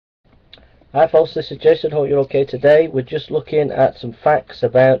Hi folks, this is Jason. Hope you're okay today. We're just looking at some facts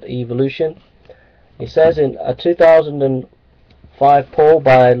about evolution. It says in a 2005 poll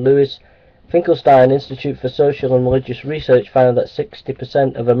by Louis Finkelstein Institute for Social and Religious Research found that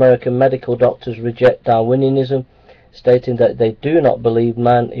 60% of American medical doctors reject Darwinianism, stating that they do not believe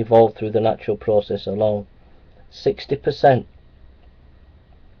man evolved through the natural process alone. 60%.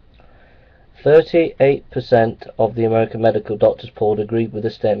 38% of the American medical doctors polled agreed with the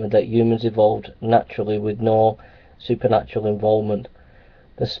statement that humans evolved naturally with no supernatural involvement.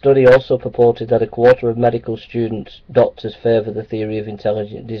 The study also purported that a quarter of medical doctors favour the theory of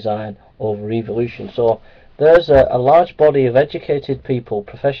intelligent design over evolution. So there's a large body of educated people,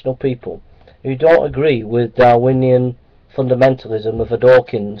 professional people, who don't agree with Darwinian fundamentalism of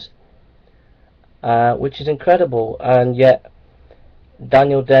Dawkins, which is incredible, and yet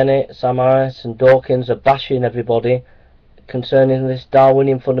Daniel Dennett, Sam Harris and Dawkins are bashing everybody concerning this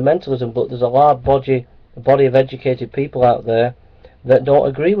Darwinian fundamentalism, but there's a large body of educated people out there that don't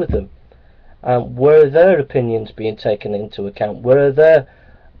agree with them. Where are their opinions being taken into account? Where are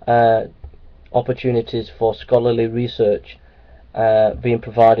their opportunities for scholarly research being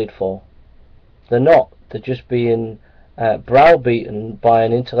provided for? They're not. They're just being browbeaten by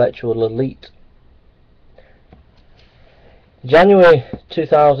an intellectual elite. January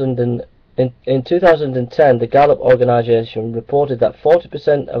 2010, the Gallup organization reported that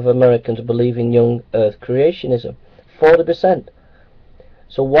 40% of Americans believe in young Earth creationism. 40%.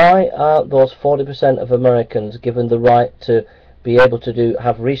 So why aren't those 40% of Americans given the right to be able to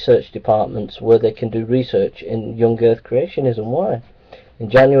have research departments where they can do research in young Earth creationism? Why?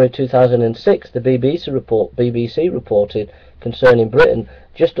 In January 2006, the BBC reported concerning Britain,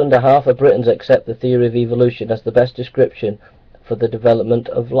 just under half of Britons accept the theory of evolution as the best description for the development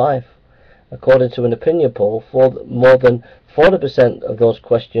of life. According to an opinion poll, more than 40% of those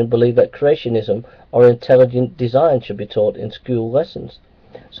questioned believe that creationism or intelligent design should be taught in school lessons.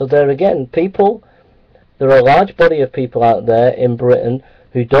 So there again, there are a large body of people out there in Britain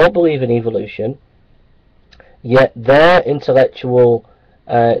who don't believe in evolution, yet their intellectual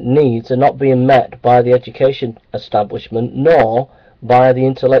needs are not being met by the education establishment nor by the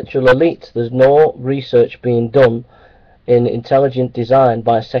intellectual elite. There's no research being done in intelligent design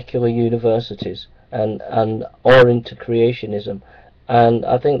by secular universities and or into creationism, and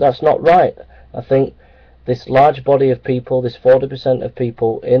I think that's not right. I think this large body of people, this 40% of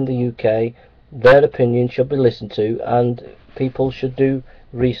people in the UK, their opinion should be listened to, and people should do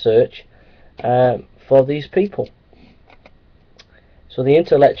research for these people. So the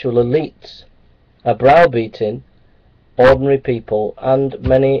intellectual elites are browbeating ordinary people and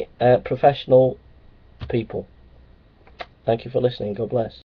many professional people. Thank you for listening. God bless.